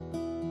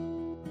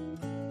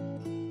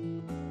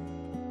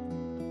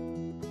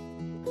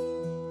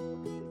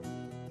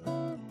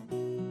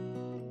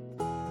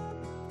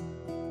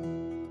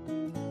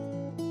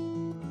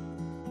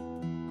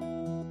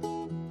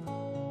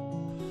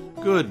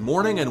Good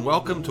morning and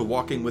welcome to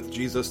Walking with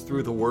Jesus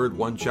Through the Word,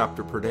 one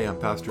chapter per day. I'm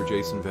Pastor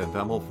Jason Van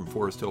Vemmel from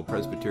Forest Hill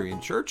Presbyterian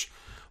Church.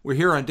 We're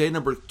here on day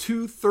number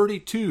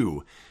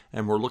 232,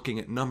 and we're looking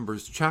at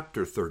Numbers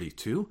chapter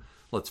 32.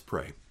 Let's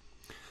pray.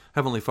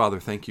 Heavenly Father,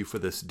 thank you for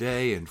this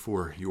day and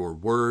for your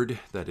word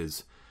that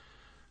is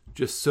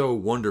just so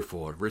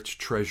wonderful, a rich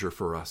treasure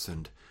for us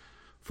and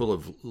full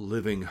of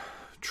living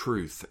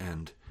truth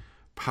and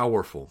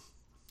powerful,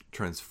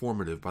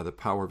 transformative by the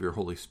power of your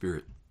Holy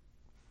Spirit.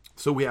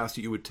 So we ask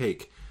that you would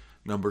take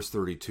Numbers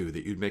 32,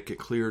 that you'd make it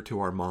clear to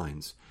our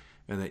minds,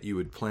 and that you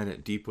would plant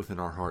it deep within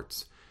our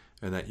hearts,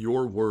 and that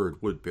your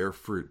word would bear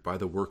fruit by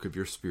the work of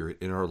your Spirit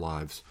in our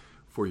lives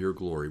for your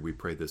glory. We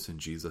pray this in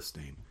Jesus'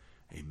 name.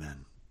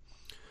 Amen.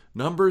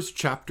 Numbers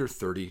chapter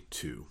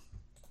 32.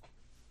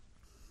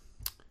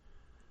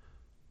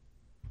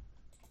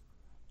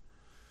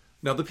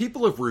 Now the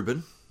people of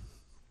Reuben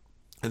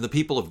and the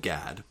people of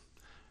Gad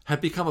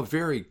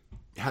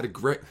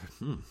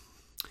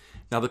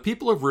Now the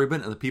people of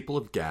Reuben and the people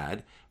of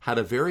Gad had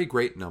a very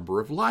great number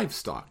of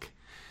livestock.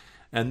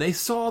 And they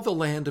saw the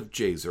land of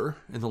Jazer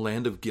and the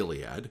land of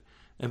Gilead,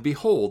 and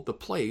behold, the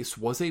place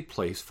was a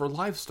place for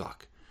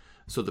livestock.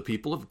 So the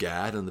people of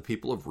Gad and the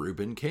people of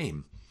Reuben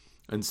came,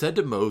 and said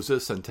to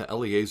Moses and to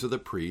Eleazar the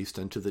priest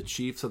and to the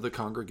chiefs of the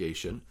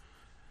congregation,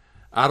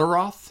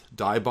 Ataroth,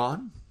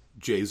 Dibon,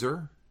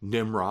 Jazer,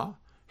 Nimrah,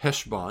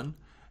 Heshbon,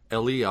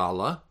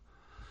 Elealeh,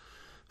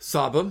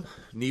 Sabam,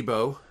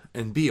 Nebo,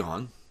 and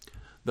Beon,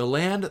 the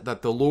land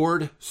that the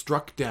Lord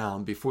struck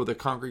down before the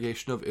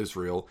congregation of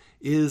Israel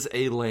is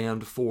a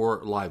land for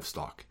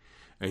livestock,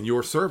 and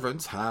your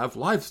servants have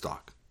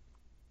livestock.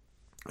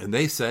 And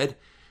they said,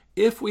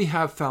 If we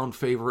have found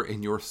favor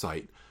in your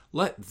sight,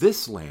 let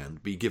this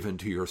land be given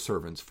to your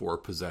servants for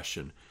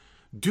possession.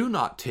 Do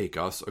not take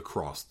us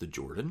across the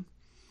Jordan.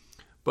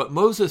 But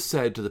Moses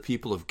said to the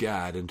people of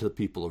Gad and to the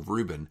people of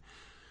Reuben,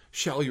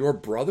 Shall your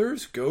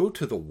brothers go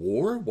to the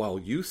war while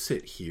you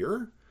sit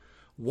here?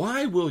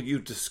 Why will you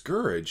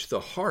discourage the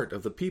heart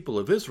of the people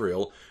of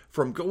Israel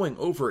from going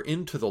over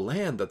into the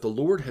land that the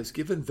Lord has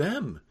given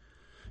them?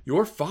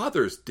 Your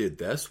fathers did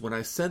this when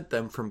I sent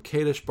them from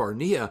Kadesh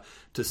Barnea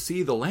to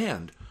see the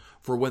land.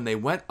 For when they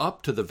went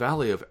up to the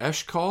valley of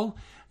Eshcol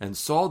and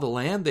saw the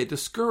land, they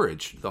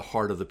discouraged the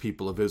heart of the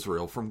people of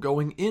Israel from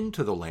going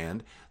into the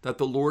land that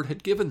the Lord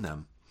had given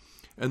them.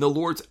 And the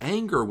Lord's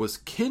anger was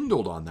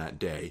kindled on that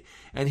day,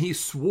 and he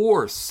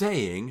swore,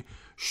 saying,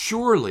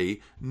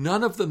 Surely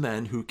none of the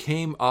men who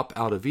came up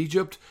out of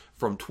Egypt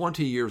from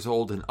 20 years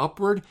old and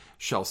upward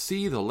shall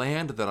see the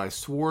land that I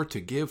swore to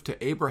give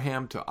to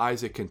Abraham, to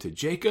Isaac, and to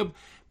Jacob,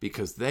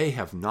 because they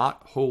have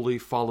not wholly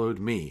followed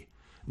me.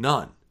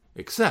 None,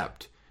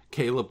 except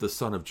Caleb the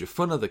son of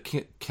Jephunneh the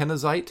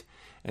Kenizzite,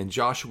 and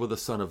Joshua the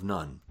son of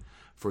Nun,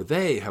 for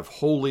they have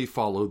wholly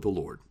followed the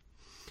Lord.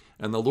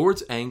 And the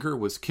Lord's anger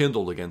was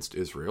kindled against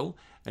Israel,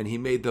 and he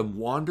made them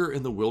wander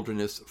in the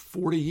wilderness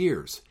 40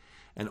 years,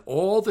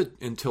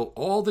 until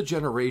all the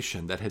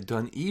generation that had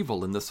done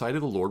evil in the sight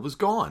of the Lord was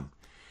gone.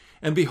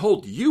 And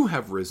behold, you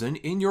have risen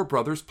in your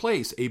brother's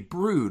place, a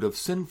brood of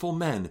sinful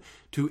men,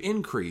 to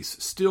increase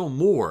still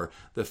more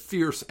the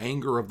fierce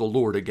anger of the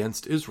Lord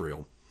against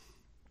Israel.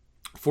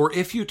 For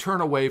if you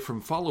turn away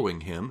from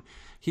following him,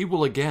 he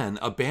will again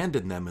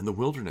abandon them in the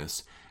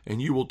wilderness,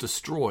 and you will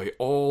destroy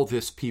all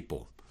this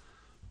people.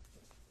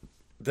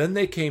 Then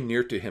they came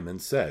near to him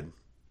and said,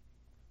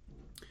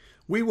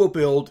 We will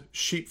build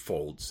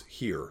sheepfolds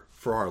here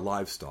for our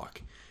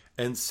livestock,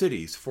 and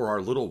cities for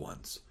our little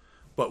ones.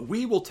 But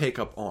we will take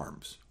up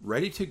arms,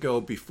 ready to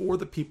go before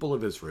the people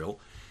of Israel,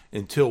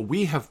 until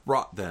we have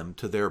brought them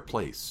to their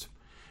place.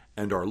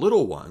 And our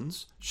little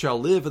ones shall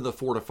live in the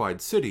fortified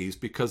cities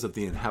because of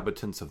the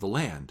inhabitants of the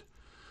land.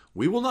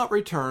 We will not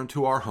return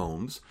to our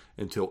homes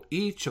until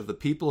each of the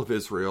people of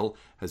Israel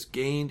has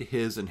gained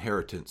his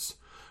inheritance.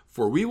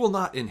 For we will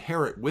not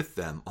inherit with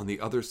them on the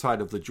other side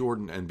of the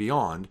Jordan and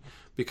beyond,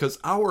 because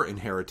our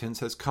inheritance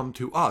has come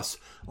to us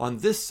on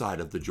this side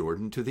of the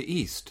Jordan to the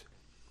east.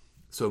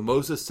 So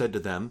Moses said to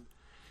them,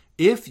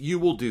 If you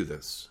will do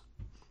this,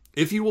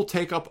 if you will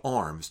take up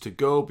arms to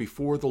go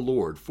before the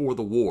Lord for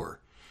the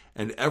war,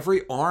 and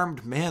every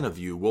armed man of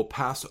you will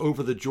pass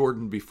over the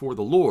Jordan before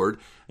the Lord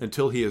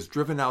until he has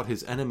driven out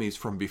his enemies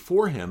from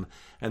before him,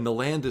 and the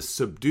land is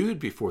subdued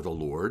before the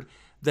Lord,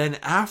 then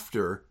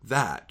after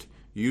that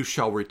you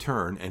shall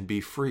return and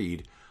be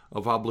freed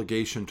of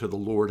obligation to the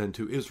Lord and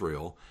to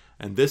Israel,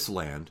 and this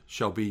land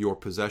shall be your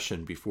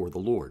possession before the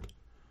Lord.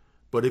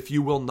 But if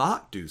you will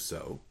not do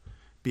so,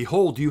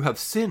 behold, you have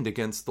sinned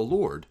against the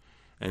Lord,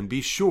 and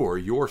be sure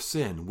your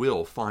sin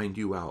will find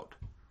you out.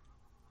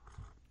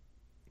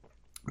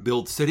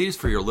 Build cities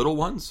for your little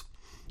ones,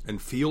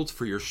 and fields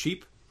for your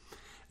sheep,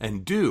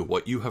 and do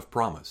what you have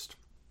promised.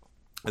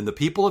 And the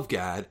people of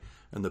Gad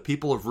and the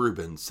people of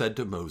Reuben said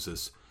to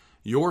Moses,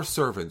 Your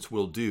servants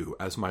will do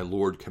as my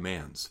Lord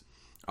commands.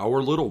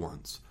 Our little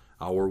ones,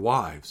 our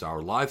wives,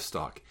 our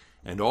livestock,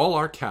 and all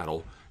our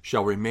cattle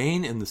shall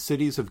remain in the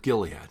cities of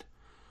Gilead.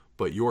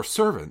 But your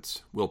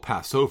servants will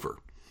pass over,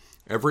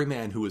 every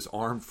man who is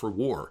armed for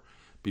war,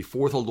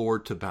 before the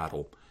Lord to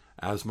battle,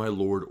 as my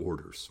Lord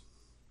orders."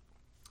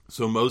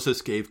 So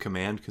Moses gave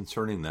command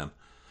concerning them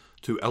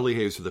to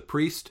Eleazar the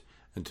priest,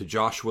 and to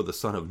Joshua the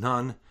son of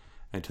Nun,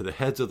 and to the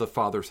heads of the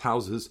fathers'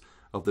 houses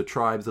of the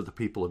tribes of the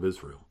people of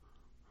Israel.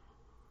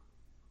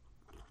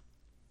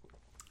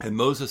 And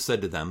Moses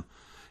said to them,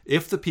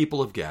 "If the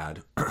people of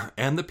Gad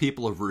and the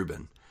people of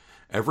Reuben,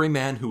 every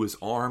man who is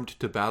armed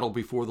to battle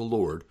before the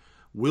Lord,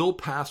 will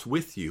pass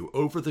with you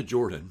over the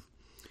Jordan,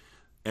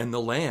 and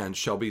the land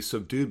shall be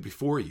subdued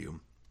before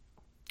you,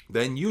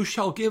 then you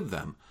shall give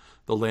them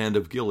the land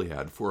of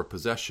Gilead for a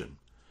possession.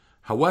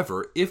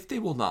 However, if they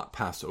will not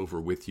pass over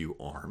with you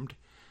armed,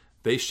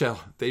 they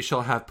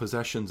shall have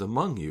possessions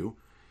among you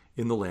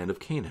in the land of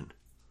Canaan."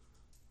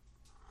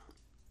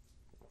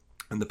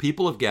 And the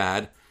people of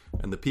Gad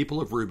and the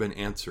people of Reuben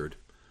answered,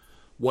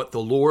 "What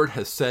the Lord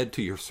has said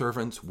to your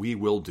servants we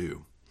will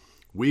do.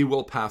 We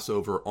will pass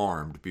over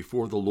armed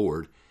before the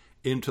Lord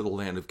into the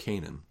land of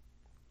Canaan,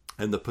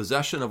 and the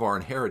possession of our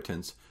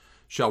inheritance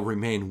shall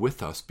remain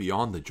with us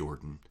beyond the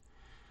Jordan."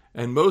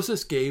 And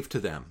Moses gave to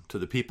them, to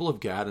the people of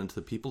Gad and to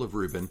the people of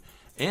Reuben,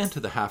 and to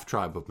the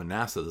half-tribe of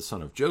Manasseh the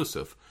son of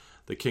Joseph,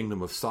 the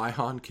kingdom of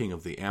Sihon, king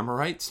of the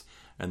Amorites,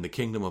 and the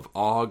kingdom of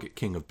Og,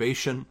 king of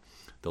Bashan,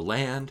 the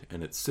land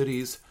and its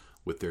cities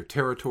with their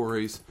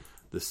territories,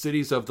 the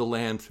cities of the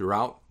land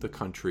throughout the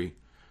country.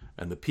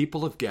 And the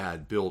people of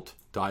Gad built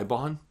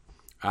Dibon,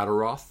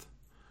 Ataroth,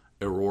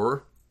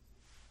 Eror,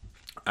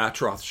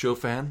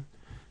 Atroth-Shophan,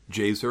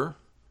 Jazer,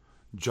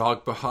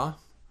 Jogbehah,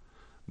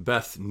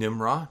 Beth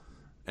Nimrah,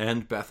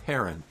 and Beth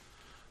Haran,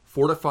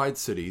 fortified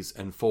cities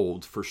and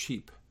folds for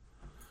sheep.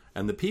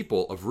 And the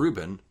people of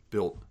Reuben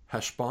built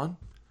Heshbon,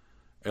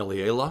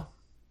 Elealeh,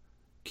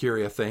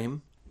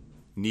 Kiriathaim,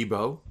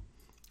 Nebo,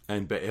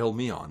 and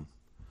Baal-meon.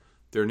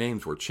 Their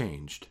names were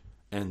changed,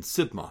 and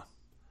Sibmah.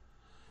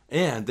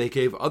 And they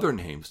gave other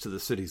names to the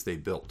cities they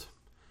built.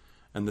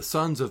 And the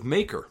sons of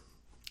Machir,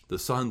 the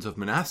sons of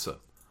Manasseh,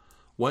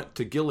 went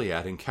to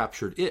Gilead and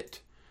captured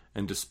it,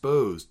 and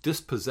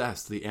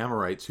dispossessed the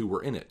Amorites who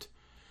were in it.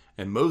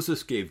 And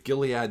Moses gave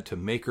Gilead to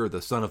Machir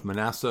the son of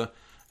Manasseh,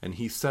 and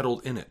he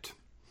settled in it.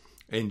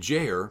 And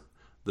Jair,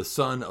 the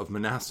son of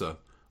Manasseh,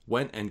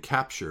 went and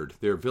captured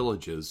their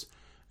villages,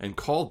 and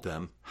called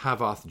them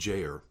Havoth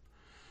Jair.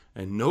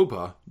 And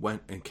Nobah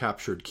went and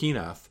captured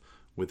Kenath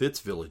with its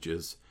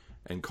villages,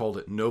 and called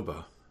it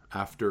Nobah,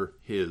 after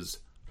his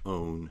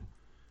own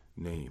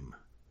name.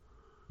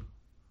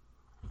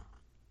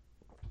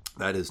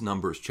 That is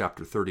Numbers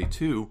chapter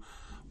 32,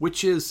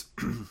 which is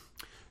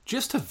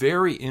just a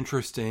very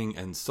interesting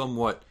and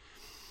somewhat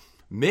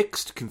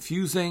mixed,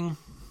 confusing,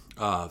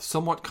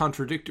 somewhat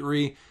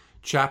contradictory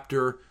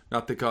chapter.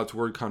 Not that God's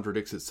word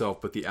contradicts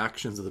itself, but the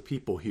actions of the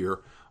people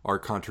here are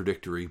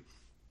contradictory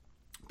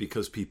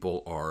because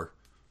people are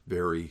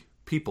very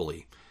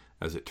people-y,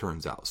 as it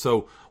turns out.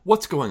 So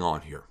what's going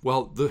on here?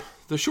 Well,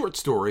 the short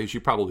story, as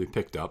you probably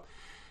picked up,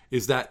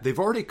 is that they've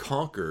already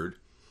conquered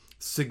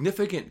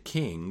significant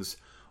kings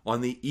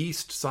on the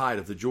east side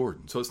of the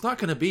Jordan. So it's not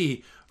going to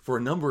be for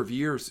a number of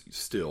years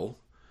still,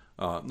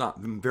 not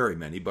very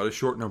many, but a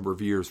short number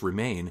of years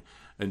remain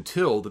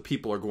until the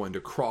people are going to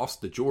cross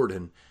the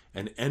Jordan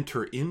and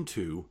enter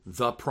into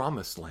the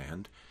promised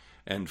land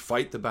and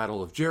fight the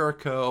battle of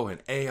Jericho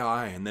and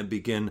Ai, and then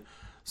begin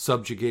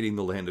subjugating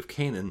the land of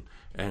Canaan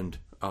and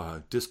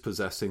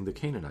dispossessing the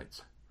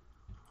Canaanites.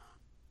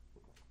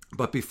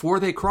 But before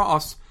they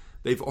cross,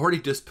 they've already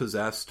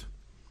dispossessed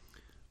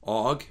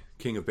Og,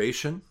 king of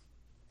Bashan,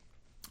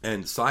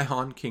 and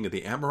Sihon, king of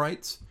the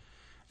Amorites,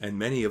 and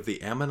many of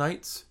the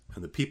Ammonites,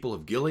 and the people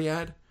of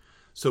Gilead.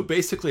 So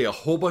basically a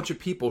whole bunch of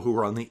people who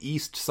were on the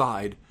east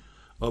side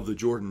of the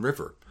Jordan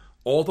River,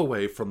 all the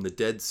way from the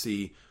Dead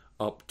Sea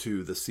up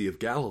to the Sea of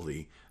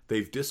Galilee.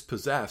 They've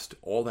dispossessed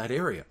all that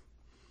area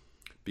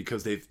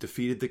because they've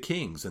defeated the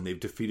kings and they've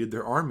defeated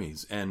their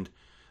armies and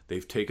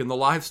they've taken the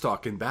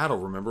livestock in battle.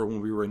 Remember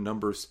when we were in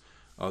Numbers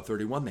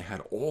 31, they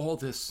had all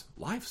this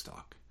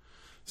livestock.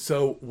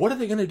 So what are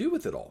they going to do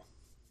with it all?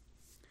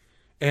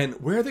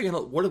 And what are they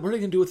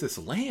going to do with this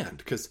land?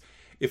 Because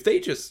if they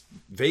just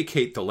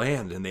vacate the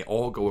land and they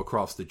all go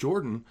across the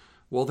Jordan,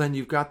 well, then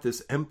you've got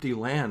this empty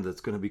land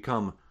that's going to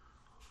become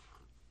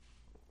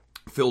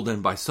filled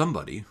in by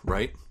somebody,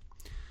 right?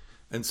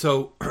 And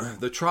so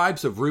the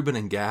tribes of Reuben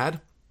and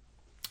Gad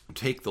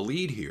take the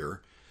lead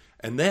here.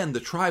 And then the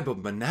tribe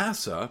of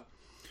Manasseh,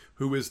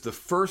 who is the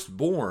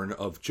firstborn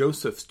of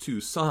Joseph's two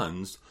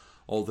sons,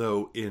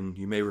 although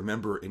you may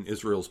remember in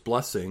Israel's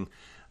blessing,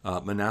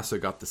 Manasseh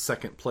got the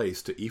second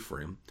place to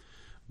Ephraim.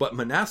 But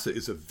Manasseh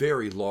is a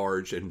very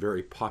large and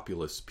very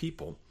populous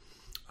people,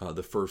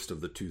 the first of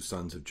the two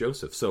sons of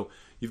Joseph. So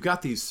you've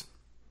got these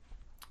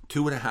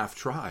 2.5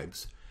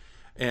 tribes,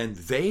 and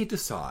they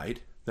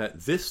decide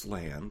that this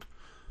land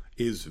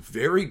is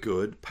very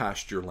good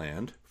pasture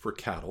land for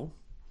cattle.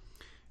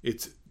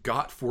 It's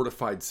got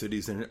fortified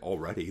cities in it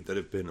already that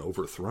have been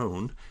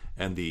overthrown,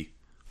 and the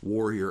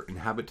warrior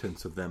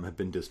inhabitants of them have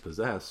been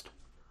dispossessed.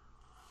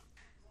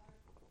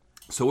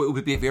 So it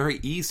would be very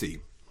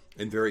easy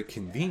and very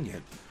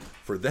convenient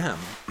for them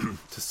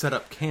to set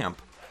up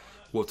camp,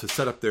 well, to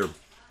set up their,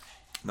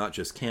 not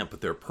just camp,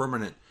 but their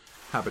permanent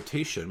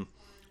habitation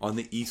on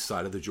the east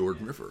side of the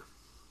Jordan River.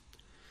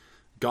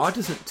 God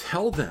doesn't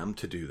tell them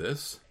to do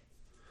this.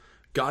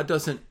 God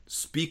doesn't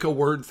speak a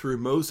word through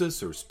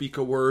Moses or speak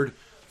a word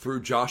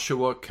through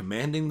Joshua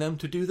commanding them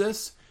to do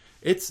this.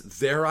 It's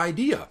their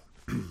idea.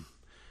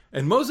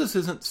 And Moses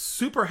isn't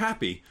super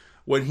happy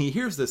when he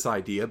hears this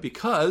idea,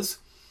 because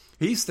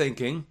he's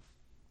thinking,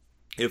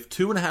 if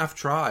 2.5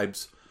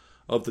 tribes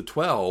of the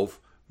 12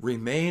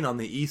 remain on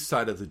the east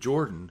side of the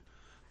Jordan,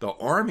 the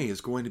army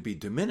is going to be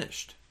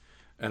diminished.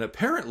 And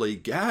apparently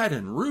Gad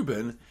and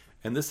Reuben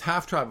and this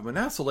half tribe of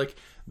Manasseh, like,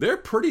 they're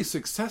pretty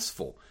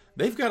successful.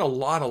 They've got a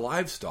lot of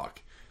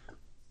livestock.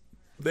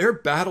 They're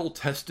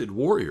battle-tested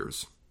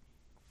warriors.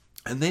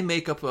 And they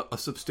make up a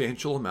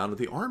substantial amount of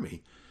the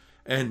army.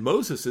 And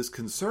Moses is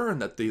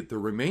concerned that the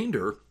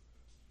remainder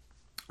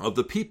of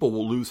the people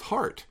will lose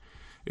heart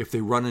if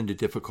they run into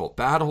difficult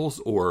battles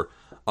or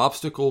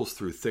obstacles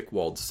through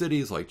thick-walled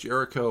cities like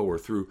Jericho, or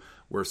through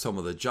where some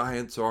of the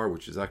giants are,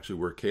 which is actually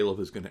where Caleb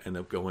is going to end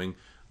up going,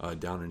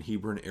 down in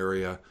Hebron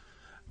area.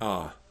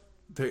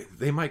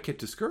 They might get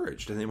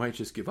discouraged and they might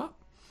just give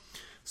up.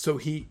 So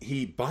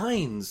he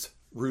binds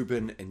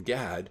Reuben and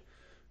Gad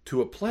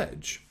to a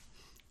pledge.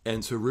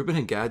 And so Reuben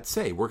and Gad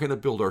say, we're going to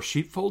build our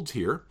sheepfolds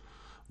here.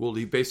 We'll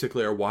leave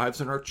basically our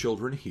wives and our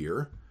children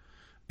here.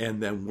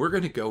 And then we're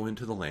going to go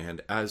into the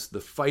land as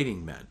the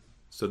fighting men.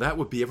 So that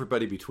would be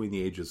everybody between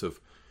the ages of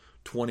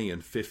 20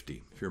 and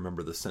 50, if you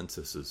remember the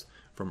censuses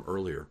from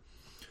earlier.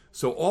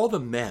 So all the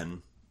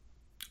men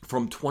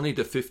from 20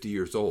 to 50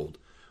 years old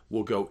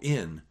will go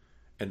in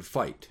and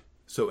fight.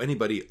 So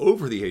anybody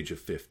over the age of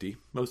 50,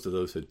 most of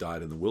those had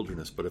died in the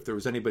wilderness, but if there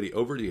was anybody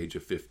over the age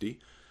of 50,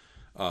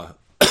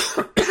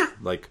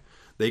 like,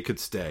 they could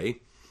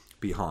stay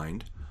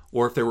behind,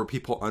 or if there were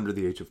people under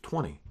the age of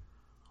 20.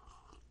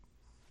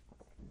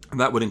 And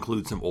that would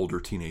include some older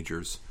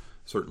teenagers.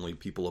 Certainly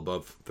people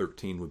above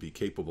 13 would be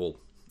capable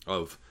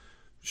of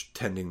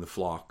tending the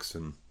flocks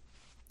and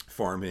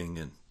farming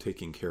and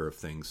taking care of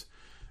things.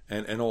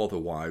 And all the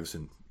wives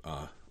and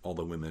all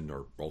the women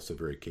are also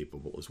very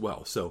capable as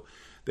well. So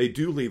they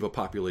do leave a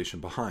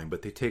population behind,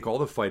 but they take all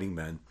the fighting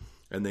men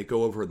and they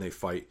go over and they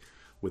fight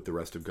with the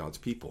rest of God's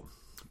people.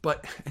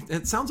 But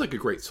it sounds like a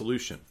great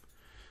solution.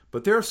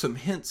 But there are some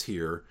hints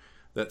here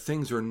that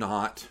things are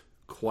not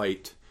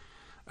quite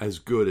as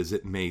good as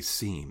it may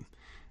seem.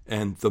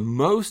 And the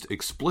most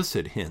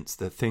explicit hints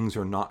that things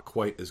are not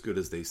quite as good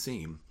as they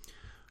seem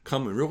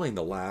come really in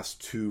the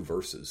last 2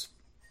 verses.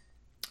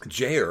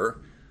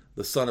 Jair,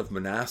 the son of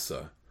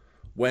Manasseh,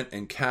 went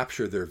and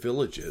captured their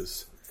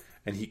villages,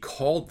 and he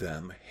called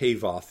them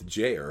Havoth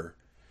Jair.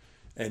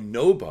 And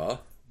Nobah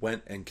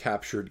went and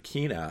captured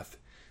Kenath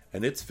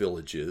and its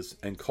villages,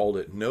 and called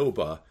it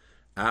Nobah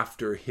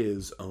after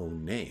his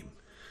own name.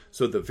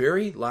 So the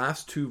very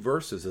last 2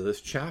 verses of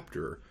this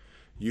chapter,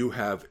 you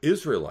have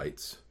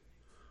Israelites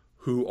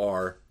who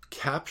are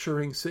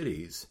capturing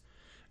cities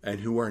and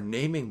who are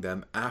naming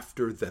them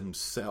after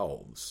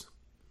themselves.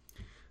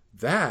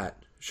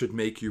 That should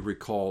make you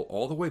recall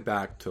all the way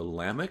back to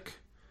Lamech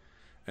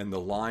and the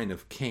line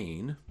of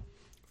Cain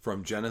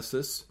from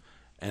Genesis,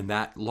 and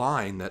that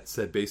line that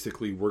said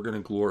basically we're going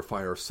to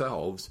glorify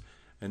ourselves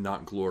and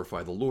not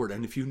glorify the Lord.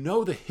 And if you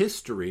know the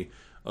history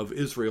of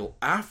Israel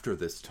after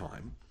this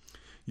time,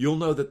 you'll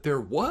know that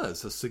there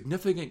was a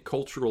significant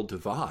cultural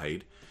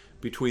divide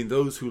between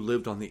those who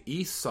lived on the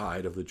east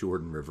side of the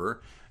Jordan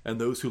River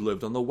and those who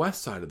lived on the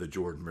west side of the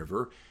Jordan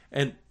River.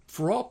 And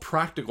for all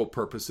practical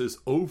purposes,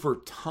 over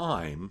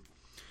time,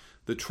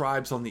 the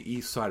tribes on the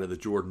east side of the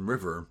Jordan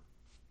River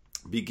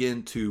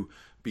begin to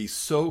be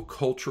so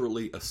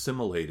culturally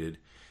assimilated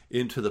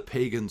into the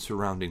pagan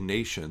surrounding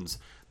nations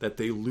that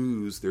they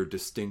lose their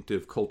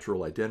distinctive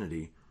cultural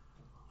identity.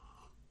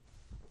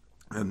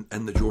 And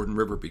the Jordan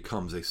River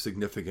becomes a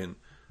significant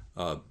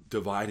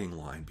dividing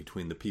line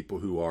between the people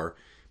who are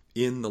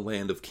in the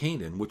land of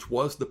Canaan, which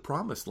was the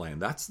promised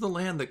land. That's the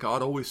land that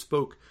God always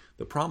spoke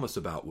the promise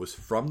about, was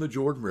from the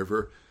Jordan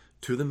River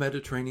to the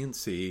Mediterranean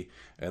Sea,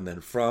 and then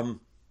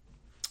from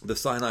the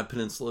Sinai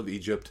Peninsula of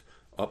Egypt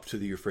up to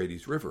the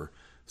Euphrates River.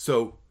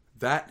 So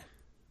that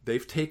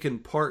they've taken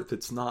part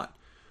that's not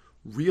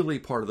really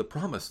part of the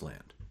promised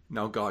land.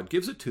 Now God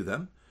gives it to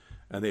them,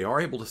 and they are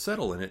able to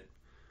settle in it,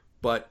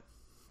 but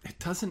it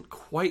doesn't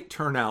quite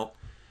turn out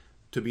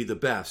to be the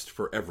best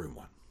for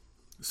everyone.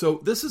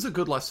 So this is a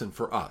good lesson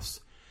for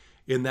us,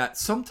 in that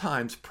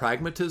sometimes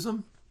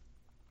pragmatism,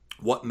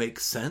 what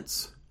makes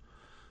sense,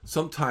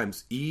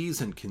 sometimes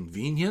ease and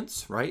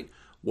convenience, right?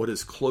 What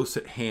is close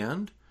at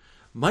hand,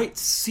 might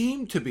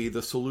seem to be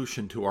the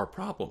solution to our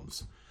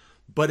problems.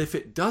 But if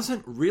it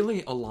doesn't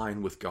really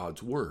align with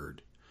God's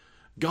word,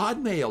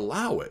 God may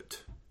allow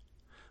it,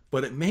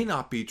 but it may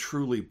not be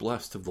truly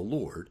blessed of the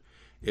Lord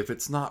if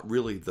it's not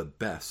really the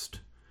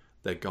best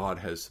that God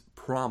has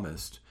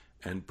promised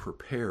and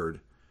prepared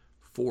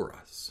for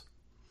us.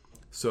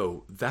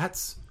 So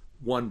that's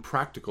one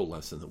practical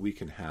lesson that we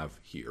can have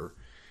here.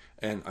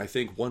 And I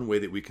think one way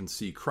that we can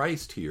see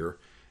Christ here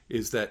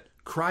is that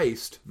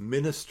Christ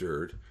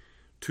ministered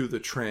to the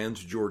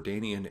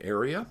Transjordanian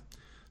area.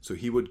 So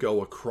he would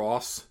go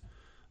across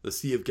the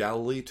Sea of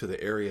Galilee to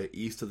the area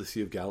east of the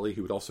Sea of Galilee.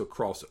 He would also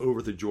cross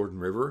over the Jordan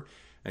River,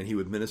 and he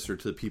would minister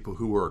to the people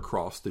who were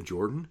across the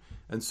Jordan.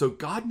 And so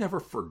God never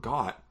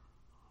forgot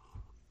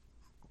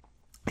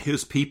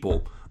his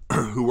people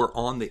who were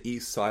on the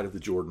east side of the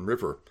Jordan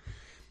River.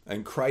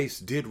 And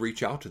Christ did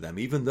reach out to them,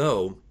 even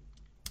though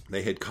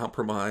they had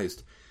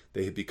compromised,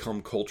 they had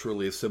become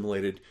culturally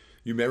assimilated.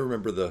 You may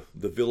remember the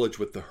village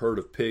with the herd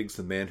of pigs,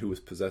 the man who was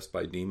possessed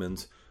by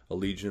demons, a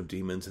legion of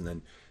demons, and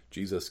then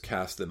Jesus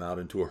cast them out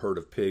into a herd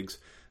of pigs.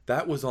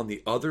 That was on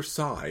the other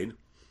side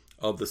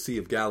of the Sea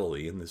of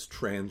Galilee in this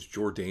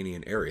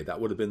Transjordanian area.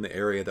 That would have been the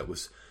area that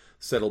was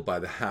settled by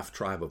the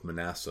half-tribe of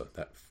Manasseh,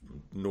 that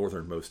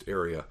northernmost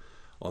area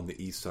on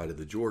the east side of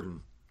the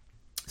Jordan.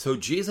 So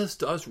Jesus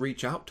does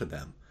reach out to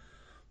them,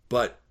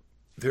 but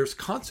there's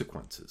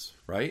consequences,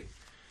 right?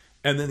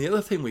 And then the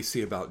other thing we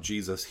see about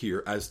Jesus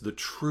here as the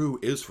true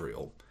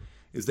Israel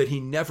is that he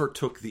never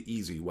took the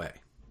easy way.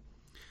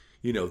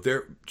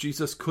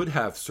 Jesus could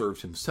have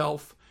served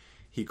himself.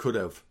 He could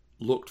have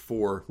looked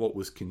for what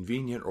was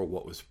convenient or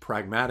what was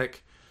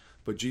pragmatic,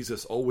 but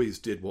Jesus always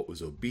did what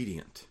was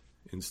obedient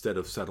instead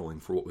of settling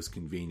for what was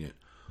convenient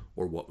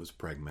or what was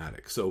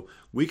pragmatic. So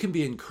we can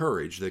be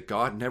encouraged that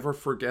God never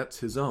forgets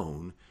his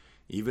own,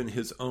 even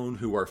his own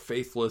who are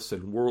faithless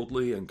and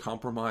worldly and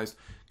compromised.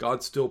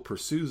 God still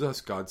pursues us.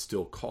 God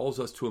still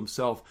calls us to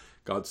himself.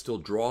 God still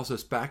draws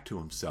us back to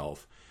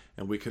himself.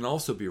 And we can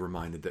also be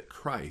reminded that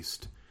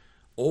Christ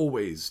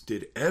always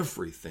did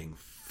everything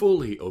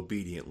fully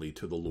obediently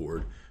to the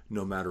Lord,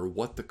 no matter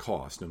what the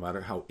cost, no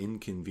matter how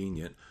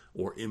inconvenient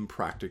or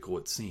impractical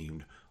it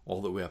seemed,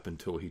 all the way up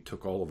until he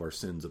took all of our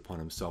sins upon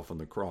himself on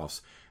the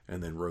cross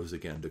and then rose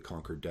again to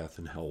conquer death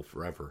and hell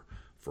forever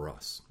for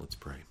us. Let's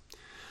pray.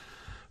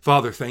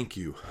 Father, thank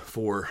you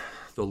for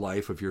the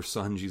life of your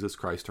Son, Jesus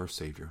Christ, our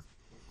Savior.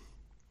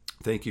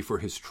 Thank you for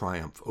his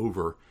triumph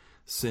over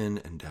sin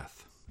and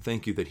death.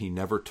 Thank you that he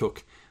never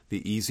took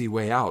the easy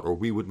way out, or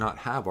we would not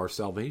have our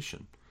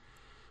salvation.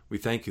 We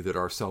thank you that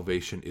our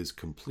salvation is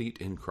complete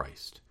in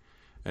Christ,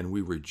 and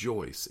we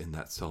rejoice in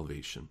that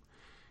salvation.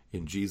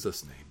 In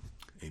Jesus' name,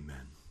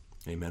 amen.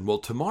 Amen. Well,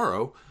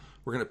 tomorrow,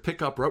 we're going to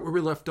pick up right where we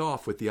left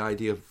off with the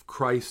idea of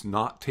Christ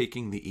not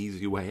taking the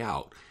easy way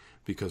out,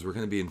 because we're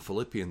going to be in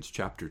Philippians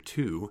chapter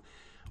 2,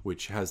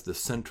 which has the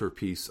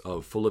centerpiece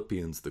of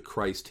Philippians, the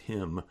Christ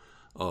hymn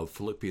of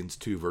Philippians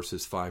 2,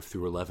 verses 5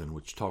 through 11,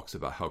 which talks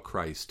about how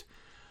Christ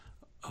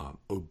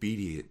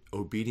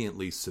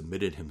obediently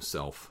submitted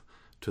himself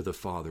to the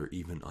Father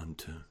even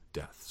unto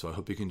death. So I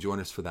hope you can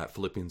join us for that,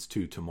 Philippians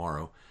 2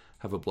 tomorrow.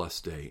 Have a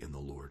blessed day in the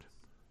Lord.